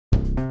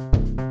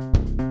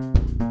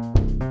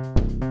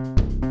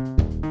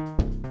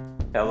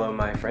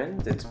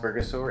friends, it's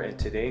Burgosaur, and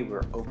today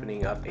we're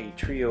opening up a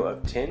trio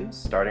of tins,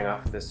 starting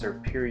off with the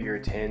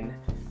Serperior tin.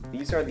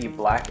 These are the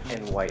black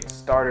and white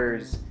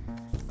starters,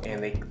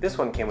 and this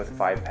one came with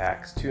 5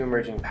 packs, 2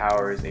 emerging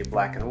powers, a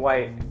black and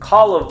white,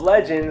 Call of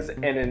Legends,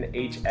 and an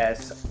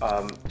HS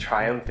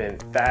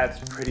Triumphant. That's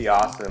pretty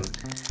awesome.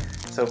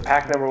 So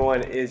pack number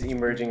 1 is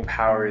emerging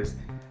powers.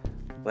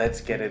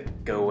 Let's get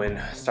it going.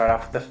 Start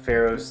off with the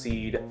Pharaoh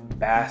Seed,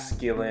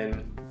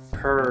 Basculin,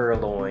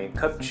 Purloin,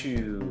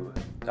 Cupchew,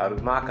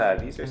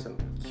 Darumaka. These are some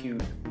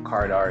cute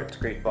card art.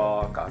 Great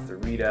Ball,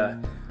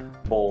 Gotharita,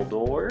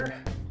 Boldor,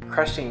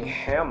 Crushing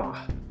Hammer,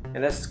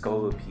 and a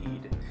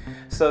Scolipede.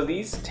 So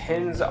these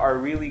tins are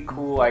really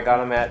cool. I got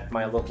them at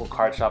my local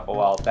card shop a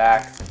while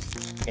back,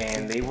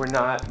 and they were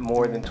not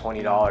more than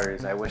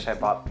 $20. I wish I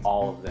bought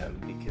all of them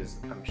because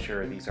I'm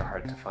sure these are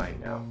hard to find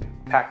now.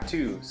 Pack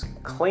 2,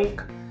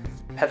 Clink,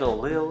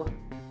 Petalil,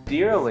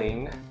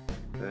 Deerling,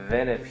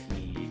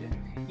 Venipede,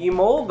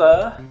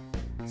 Emolga,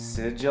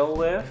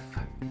 Sigilif,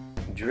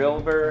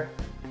 Drillbur,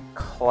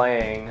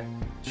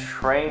 Clang,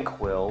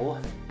 Tranquil,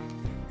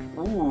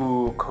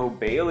 ooh,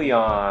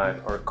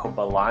 Cobalion or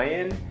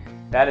Cobalion.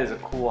 That is a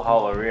cool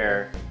holo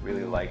rare.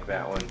 Really like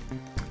that one.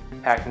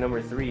 Pack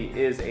number 3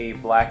 is a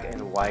black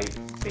and white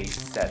base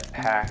set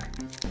pack.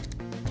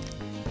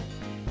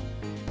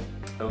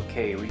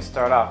 Okay, we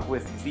start off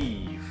with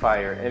the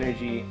Fire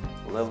Energy,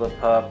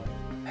 Lillipup,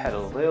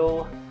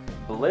 Petalil,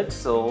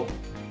 Blitzel,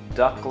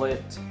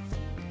 Ducklet,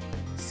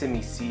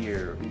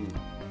 Simisear, ooh,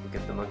 look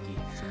at the monkey,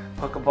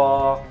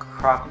 Pokeball,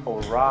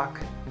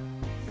 Croc-O-Rock,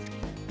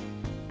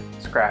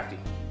 Scrafty.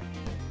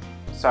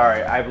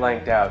 Sorry, I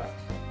blanked out.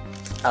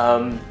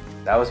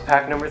 That was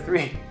pack number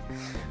 3.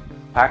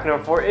 Pack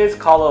number 4 is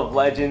Call of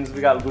Legends. We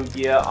got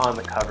Lugia on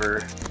the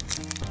cover.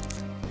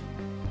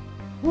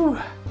 Woo.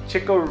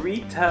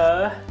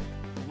 Chikorita,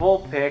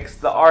 Vulpix.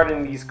 The art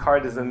in these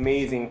cards is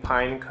amazing.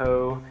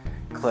 Pineco,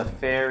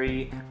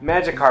 Clefairy,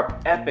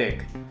 Magikarp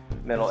Epic,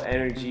 Metal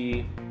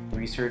Energy,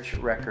 Research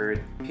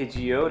Record,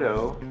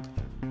 Pidgeotto,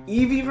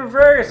 Eevee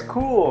Reverse,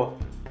 cool!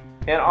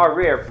 And our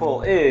rare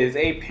pull is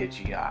a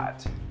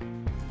Pidgeot.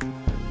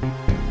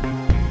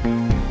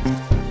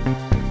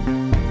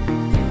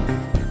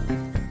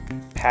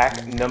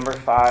 Pack number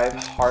 5,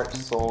 Heart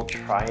Soul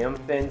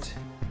Triumphant.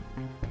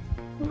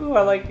 Ooh,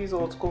 I like these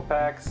old school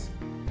packs.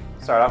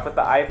 Start off with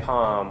the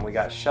IPOM. We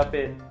got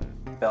Shuppet,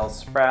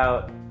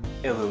 Bellsprout,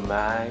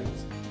 Illumise,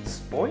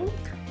 Spoink,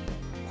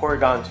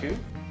 Porygon 2,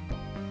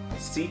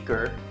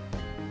 Seeker,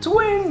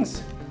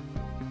 Twins!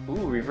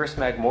 Ooh, Reverse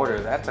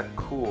Magmortar. That's a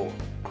cool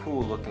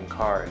looking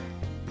card.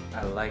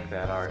 I like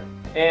that art.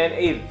 And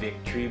a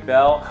Victory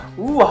Bell.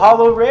 Ooh,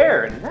 holo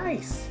rare.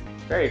 Nice.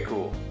 Very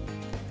cool.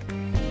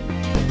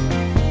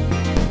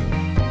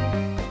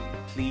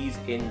 Please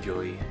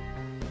enjoy.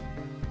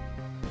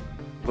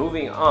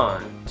 Moving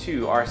on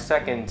to our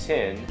second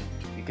tin.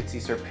 You can see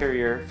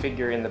Serperior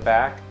figure in the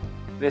back.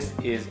 This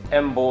is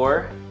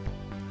Emboar.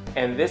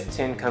 And this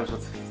tin comes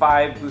with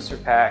 5 booster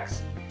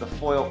packs, the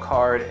foil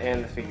card,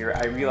 and the figure.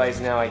 I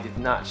realize now I did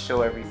not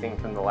show everything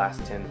from the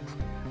last tin.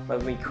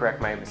 Let me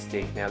correct my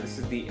mistake now. This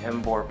is the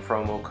Emboar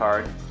promo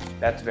card.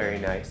 That's very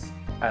nice.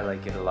 I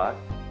like it a lot.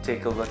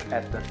 Take a look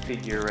at the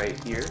figure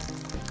right here.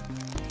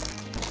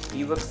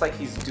 He looks like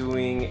he's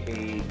doing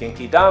a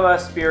Genkidama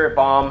Spirit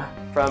Bomb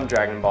from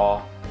Dragon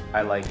Ball.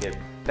 I like it.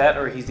 That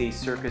or he's a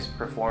circus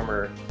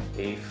performer,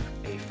 a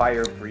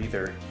fire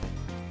breather.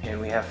 And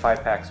we have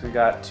 5 packs. We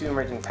got 2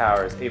 emerging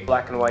powers, a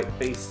black and white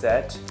base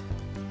set,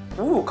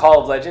 ooh,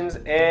 Call of Legends,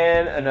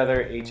 and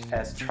another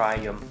HS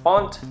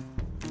Triumphant.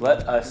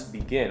 Let us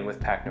begin with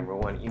pack number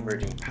 1,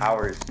 emerging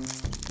powers.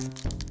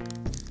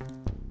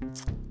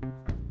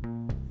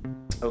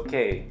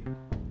 Okay,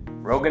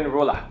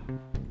 Roggenrola,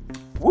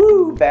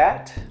 Woo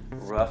Bat,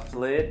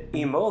 Rufflet,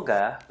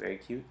 Emolga, very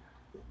cute,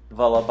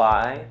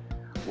 Vullaby,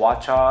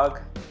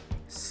 Watchog,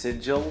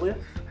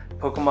 Sigilif,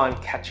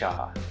 Pokemon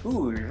Catcha,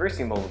 ooh, Reverse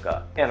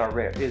Emolga, and our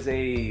rare is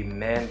a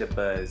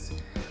Mandibuzz,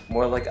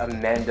 more like a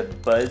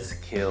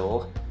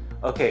Mandibuzzkill.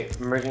 Okay,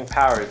 emerging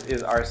powers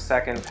is our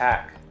second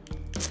pack.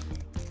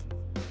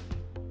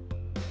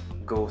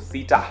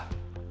 Gothita,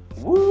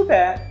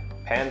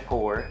 Woobat,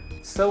 Panpour,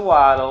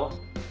 Sawaddle,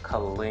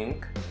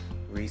 Kalink,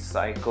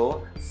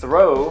 Recycle,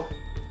 Throw,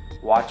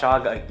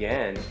 Watchog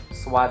again,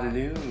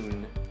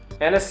 Swadloon,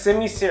 and a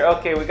Simisear.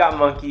 Okay, we got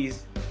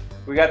monkeys.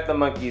 We got the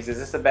monkeys. Is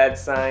this a bad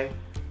sign?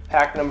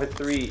 Pack number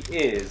 3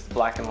 is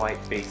black and white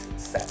base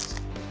set.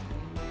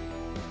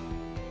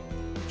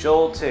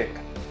 Joltik,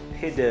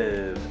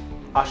 Pidove,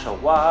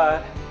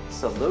 Oshawott,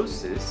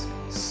 Solosis,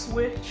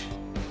 Switch,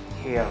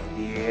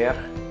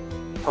 Herdier,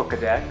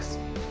 Pokedex,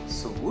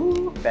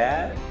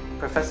 Swoobat,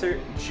 Professor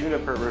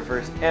Juniper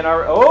Reverse, and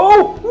our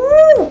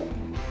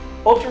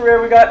ultra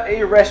rare. We got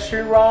a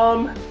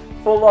Reshiram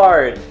full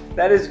art.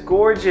 That is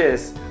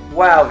gorgeous.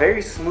 Wow,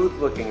 very smooth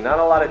looking. Not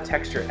a lot of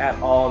texture at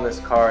all on this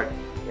card.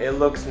 It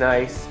looks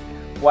nice.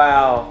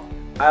 Wow,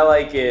 I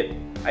like it.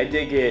 I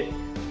dig it.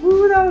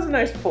 Woo, that was a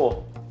nice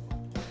pull.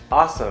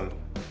 Awesome.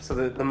 So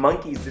the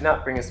monkeys did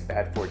not bring us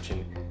bad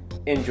fortune.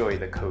 Enjoy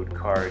the code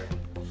card.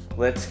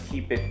 Let's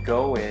keep it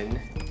going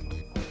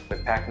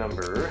with pack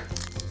number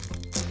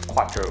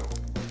 4.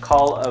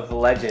 Call of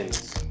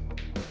Legends.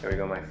 There we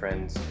go, my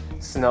friends.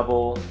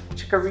 Snubble,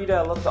 Chikorita,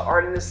 I love the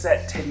art in this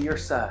set. Teddy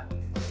Ursa,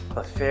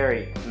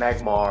 Clefairy,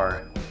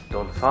 Magmar,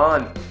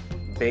 Donphan,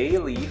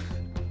 Bayleaf,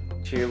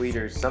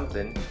 Cheerleaders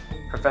something,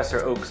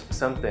 Professor Oak's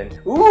something.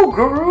 Ooh,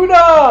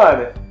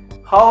 Garudon!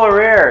 Holo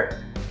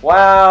Rare.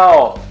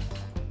 Wow!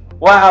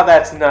 Wow,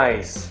 that's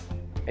nice.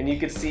 And you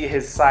can see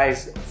his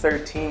size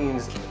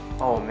 13s.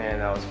 Oh man,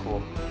 that was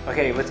cool.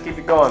 Okay, let's keep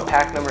it going.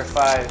 Pack number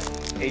 5,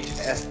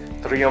 HS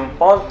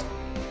Triumphant,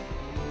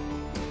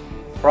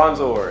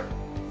 Bronzor,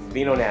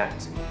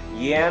 Venonat,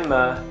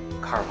 Yanma,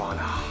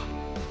 Carvana,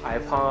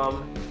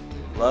 Ipom,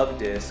 Love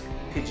Disc,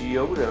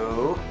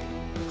 Pidgeotto,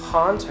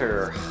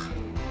 Haunter,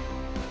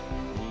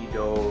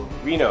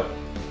 Nidorino,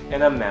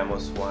 and a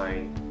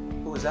Mamoswine.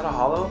 Ooh, is that a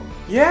holo?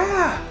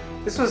 Yeah!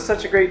 This was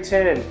such a great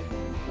tin.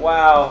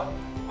 Wow.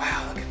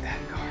 Wow, look at that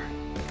card.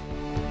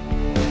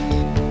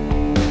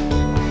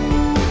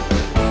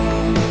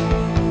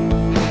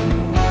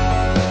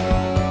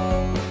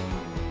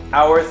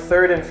 Our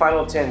third and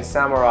final tin,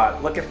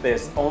 Samurott. Look at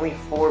this, only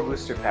 4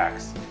 booster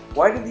packs.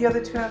 Why did the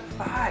other 2 have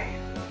 5?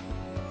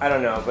 I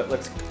don't know, but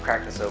let's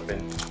crack this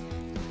open.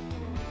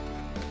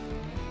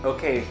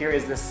 Okay, here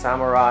is the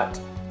Samurott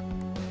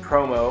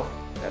promo.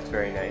 That's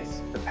very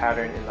nice. The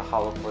pattern in the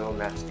holo foil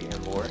matched the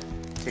Emboar.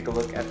 Take a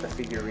look at the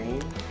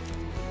figurine.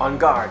 On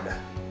guard,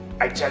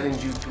 I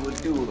challenge you to a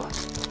duel.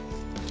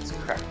 Let's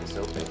crack this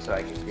open so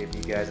I can give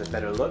you guys a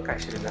better look. I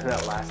should have done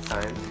that last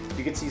time.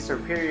 You can see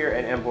Serperior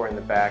and Emboar in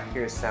the back.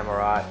 Here's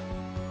Samurott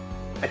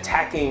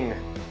attacking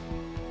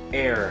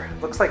air.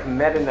 Looks like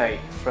Meta Knight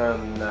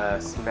from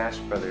Smash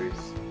Brothers.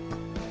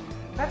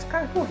 That's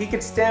kind of cool. He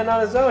could stand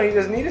on his own. He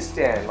doesn't need to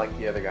stand like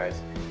the other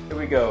guys. Here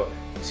we go.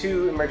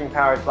 2 emerging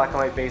powers, black and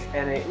white base,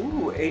 and a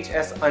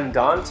HS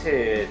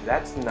Undaunted.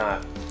 That's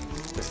not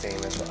the same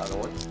as the other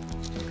one.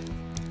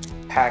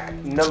 Pack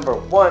number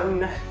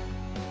 1.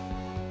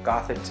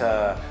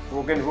 Gothita,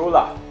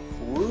 Roggenrola,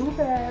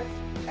 Woobat,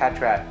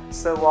 Patrat,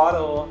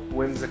 Sawaddle,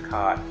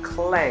 Whimsicott,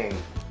 Clang,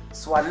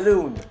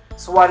 Swadloon,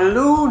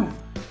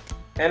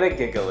 and a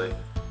Gigalith.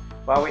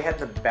 Wow, we had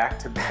the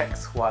back-to-back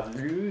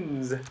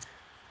Swadloons.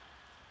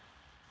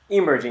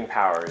 Emerging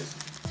powers,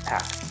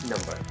 pack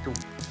number 2.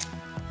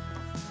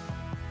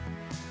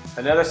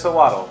 Another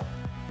Sawaddle,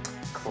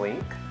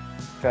 Clink,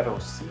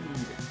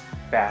 Ferroseed,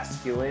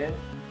 Basculin,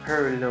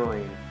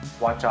 Purloin,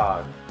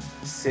 Watchog,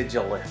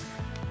 Sigilif,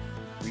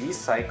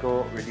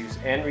 Recycle, Reduce,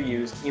 and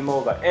Reuse,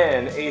 Emolga,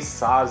 and a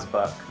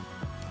Sawsbuck.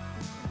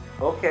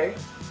 Okay,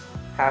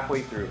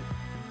 halfway through.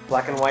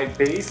 Black and white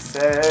base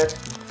set.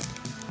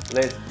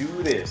 Let's do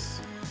this.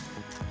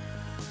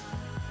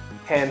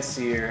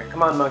 Pansear,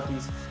 come on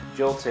monkeys.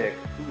 Joltik,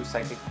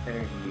 Psychic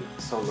Energy,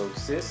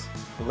 Solosis,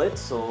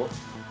 Blitzel,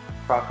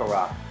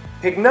 Krokorok,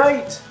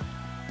 Pignite,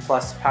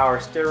 plus Power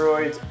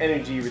Steroids,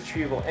 Energy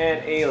Retrieval,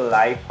 and a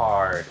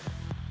Liepard.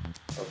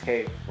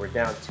 Okay, we're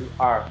down to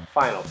our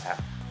final pack.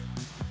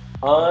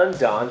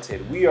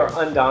 Undaunted. We are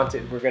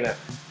undaunted. We're gonna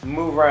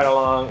move right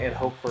along and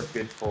hope for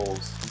good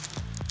pulls.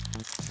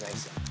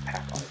 Nice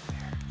pack art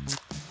there.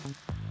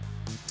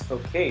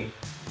 Okay,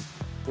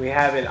 we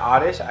have an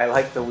Oddish. I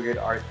like the weird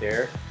art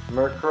there.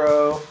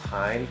 Murkrow,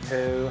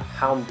 Pineco,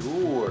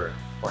 Houndour,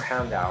 or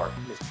Houndour,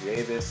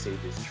 Mischievous,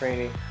 Sage's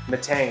Training,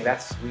 Matang,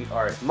 that's sweet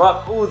art.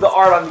 Muck, ooh, the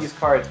art on these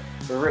cards.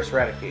 Reverse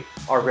Eradicate.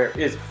 Our rare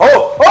is,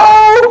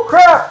 oh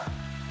crap!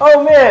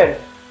 Oh man,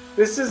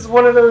 this is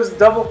one of those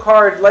double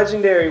card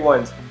legendary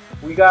ones.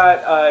 We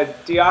got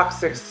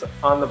Deoxys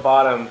on the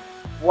bottom.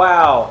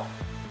 Wow.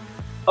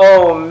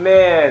 Oh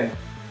man,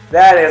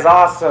 that is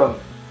awesome.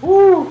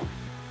 Woo!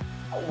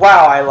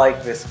 Wow, I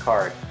like this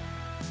card.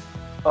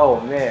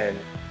 Oh man,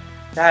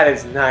 that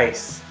is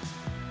nice.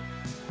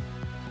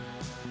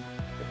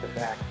 Get the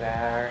back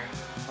there.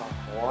 Oh,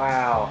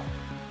 wow.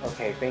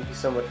 Okay, thank you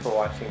so much for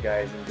watching,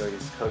 guys. Enjoy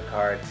this code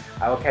card.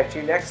 I will catch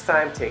you next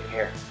time. Take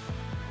care.